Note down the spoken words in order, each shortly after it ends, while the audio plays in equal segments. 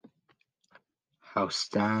How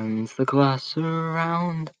stands the glass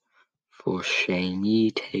around? For shame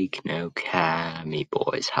ye take no care, me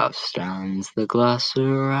boys, how stands the glass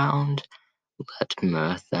around? Let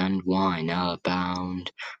mirth and wine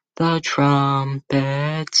abound, the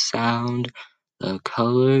trumpets sound, the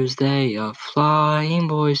colours they are flying,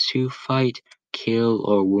 boys, to fight, kill,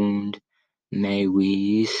 or wound. May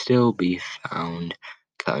we still be found,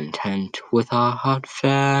 content with our hot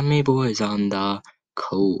fare, me boys, on the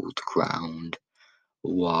cold ground.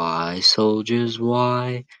 Why, soldiers,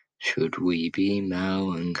 why should we be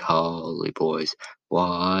melancholy, boys?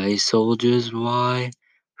 Why, soldiers, why?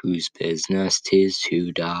 Whose business 'tis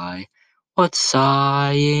to die? What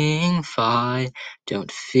sighing, fie?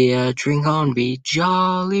 Don't fear, drink on, be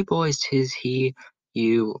jolly, boys, 'tis he,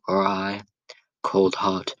 you, or I. Cold,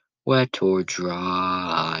 hot, wet, or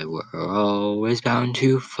dry, we're always bound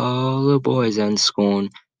to follow, boys, and scorn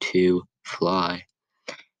to fly.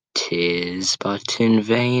 'Tis but in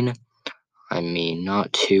vain, I mean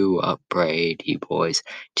not to upbraid ye, boys,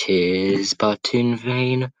 'tis but in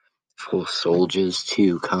vain for soldiers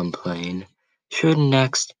to complain. Should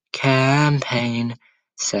next campaign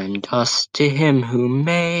send us to him who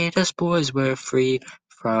made us, boys, we're free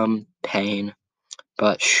from pain.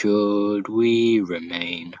 But should we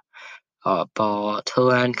remain, our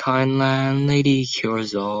bottle and kind landlady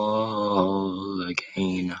cures all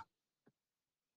again.